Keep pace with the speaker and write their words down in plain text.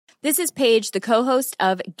This is Paige, the co-host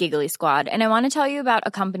of Giggly Squad, and I want to tell you about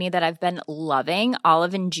a company that I've been loving,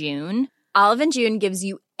 Olive & June. Olive & June gives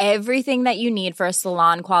you everything that you need for a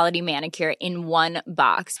salon-quality manicure in one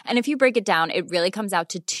box. And if you break it down, it really comes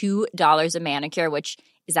out to $2 a manicure, which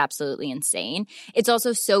is absolutely insane. It's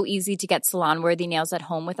also so easy to get salon-worthy nails at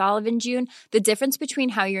home with Olive & June. The difference between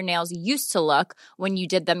how your nails used to look when you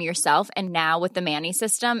did them yourself and now with the Mani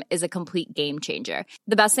system is a complete game changer.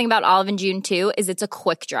 The best thing about Olive & June, too, is it's a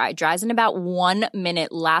quick dry. Dries in about 1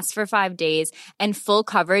 minute, lasts for 5 days, and full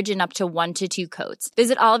coverage in up to 1 to 2 coats.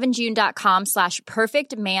 Visit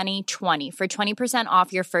oliveandjune.com/perfectmani20 for 20%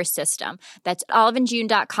 off your first system. That's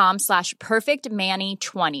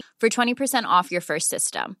oliveandjune.com/perfectmani20 for 20% off your first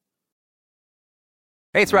system.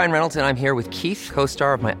 Hey, it's Ryan Reynolds, and I'm here with Keith,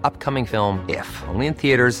 co-star of my upcoming film, If, only in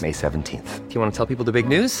theaters May 17th. Do you want to tell people the big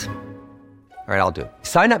news? All right, I'll do it.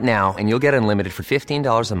 Sign up now and you'll get unlimited for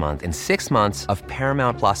 $15 a month and 6 months of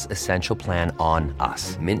Paramount Plus Essential Plan on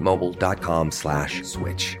us.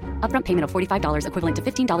 MintMobile.com/switch. Upfront payment of $45 equivalent to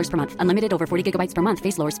 $15 per month. Unlimited over 40 gigabytes per month.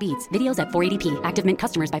 Face lower speeds. Videos at 480p. Active Mint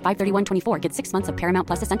customers by 531.24 get 6 months of Paramount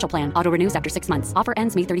Plus Essential Plan. Auto renews after 6 months. Offer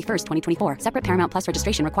ends May 31st, 2024. Separate Paramount Plus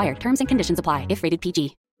registration required. Terms and conditions apply if rated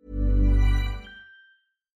PG.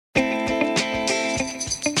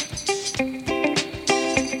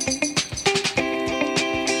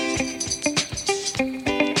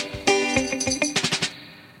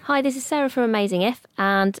 Hi, this is Sarah from Amazing If,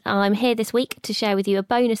 and I'm here this week to share with you a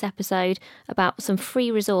bonus episode about some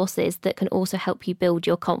free resources that can also help you build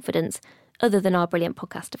your confidence, other than our brilliant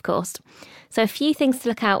podcast, of course. So a few things to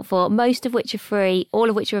look out for, most of which are free, all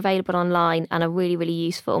of which are available online and are really, really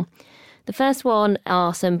useful. The first one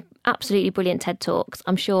are some absolutely brilliant TED Talks.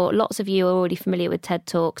 I'm sure lots of you are already familiar with TED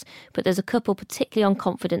Talks, but there's a couple particularly on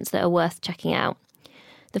confidence that are worth checking out.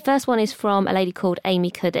 The first one is from a lady called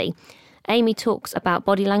Amy Cuddy. Amy talks about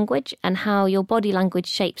body language and how your body language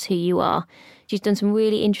shapes who you are. She's done some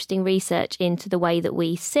really interesting research into the way that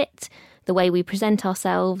we sit, the way we present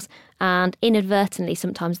ourselves, and inadvertently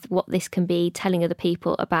sometimes what this can be telling other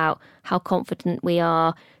people about how confident we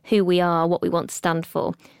are, who we are, what we want to stand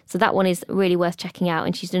for. So that one is really worth checking out,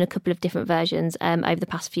 and she's done a couple of different versions over the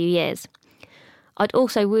past few years. I'd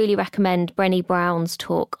also really recommend Brené Brown's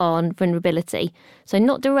talk on vulnerability. So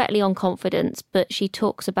not directly on confidence, but she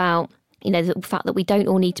talks about the fact that we don't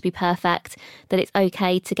all need to be perfect, that it's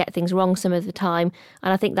okay to get things wrong some of the time.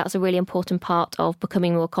 And I think that's a really important part of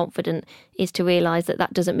becoming more confident, is to realise that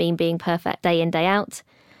that doesn't mean being perfect day in, day out.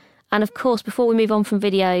 And of course, before we move on from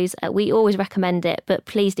videos, we always recommend it, but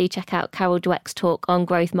please do check out Carol Dweck's talk on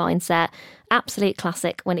growth mindset. Absolute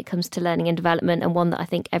classic when it comes to learning and development, and one that I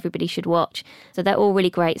think everybody should watch. So they're all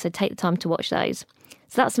really great, so take the time to watch those.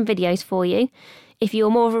 So that's some videos for you. If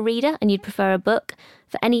you're more of a reader and you'd prefer a book,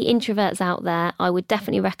 for any introverts out there, I would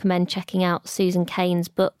definitely recommend checking out Susan Cain's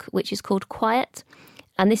book, which is called Quiet.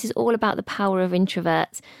 And this is all about the power of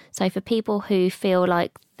introverts. So for people who feel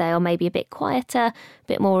like they are maybe a bit quieter, a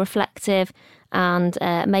bit more reflective, and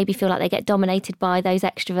maybe feel like they get dominated by those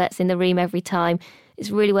extroverts in the room every time, it's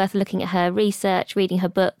really worth looking at her research, reading her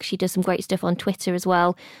book. She does some great stuff on Twitter as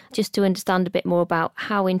well, just to understand a bit more about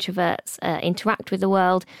how introverts interact with the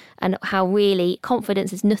world, and how really confidence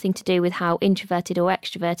has nothing to do with how introverted or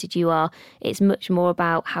extroverted you are. It's much more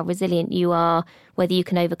about how resilient you are, whether you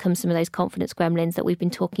can overcome some of those confidence gremlins that we've been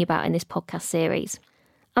talking about in this podcast series.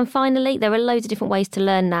 And finally, there are loads of different ways to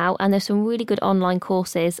learn now, and there's some really good online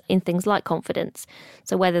courses in things like confidence.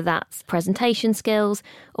 So whether that's presentation skills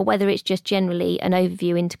or whether it's just generally an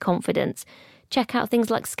overview into confidence, check out things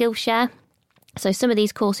like Skillshare. So some of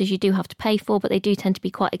these courses you do have to pay for, but they do tend to be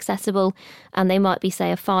quite accessible, and they might be,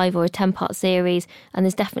 say, a 5 or a 10-part series. And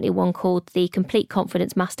there's definitely one called the Complete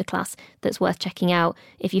Confidence Masterclass that's worth checking out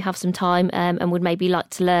if you have some time and would maybe like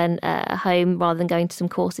to learn at home rather than going to some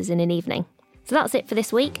courses in an evening. So that's it for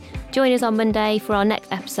this week. Join us on Monday for our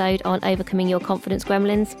next episode on overcoming your confidence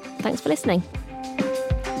gremlins. Thanks for listening.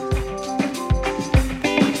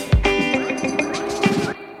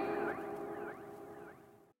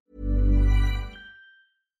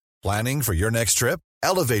 Planning for your next trip?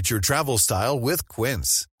 Elevate your travel style with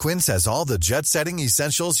Quince. Quince has all the jet-setting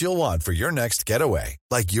essentials you'll want for your next getaway,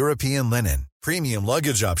 like European linen, premium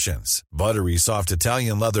luggage options, buttery soft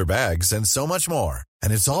Italian leather bags, and so much more.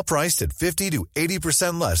 And it's all priced at 50 to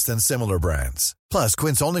 80% less than similar brands. Plus,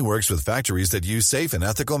 Quince only works with factories that use safe and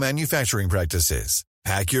ethical manufacturing practices.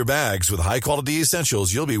 Pack your bags with high-quality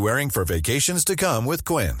essentials you'll be wearing for vacations to come with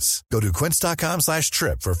Quince. Go to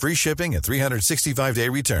quince.com/trip for free shipping and 365-day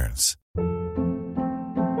returns.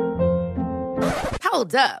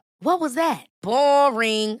 Hold up. What was that?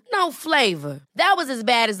 Boring. No flavor. That was as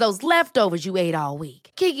bad as those leftovers you ate all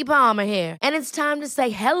week. Keke Palmer here, and it's time to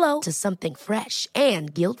say hello to something fresh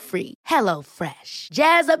and guilt-free. Hello Fresh.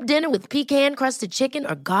 Jazz up dinner with pecan-crusted chicken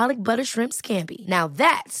or garlic butter shrimp scampi. Now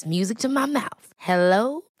that's music to my mouth.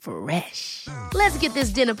 Hello Fresh. Let's get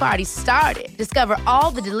this dinner party started. Discover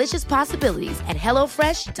all the delicious possibilities at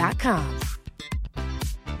HelloFresh.com.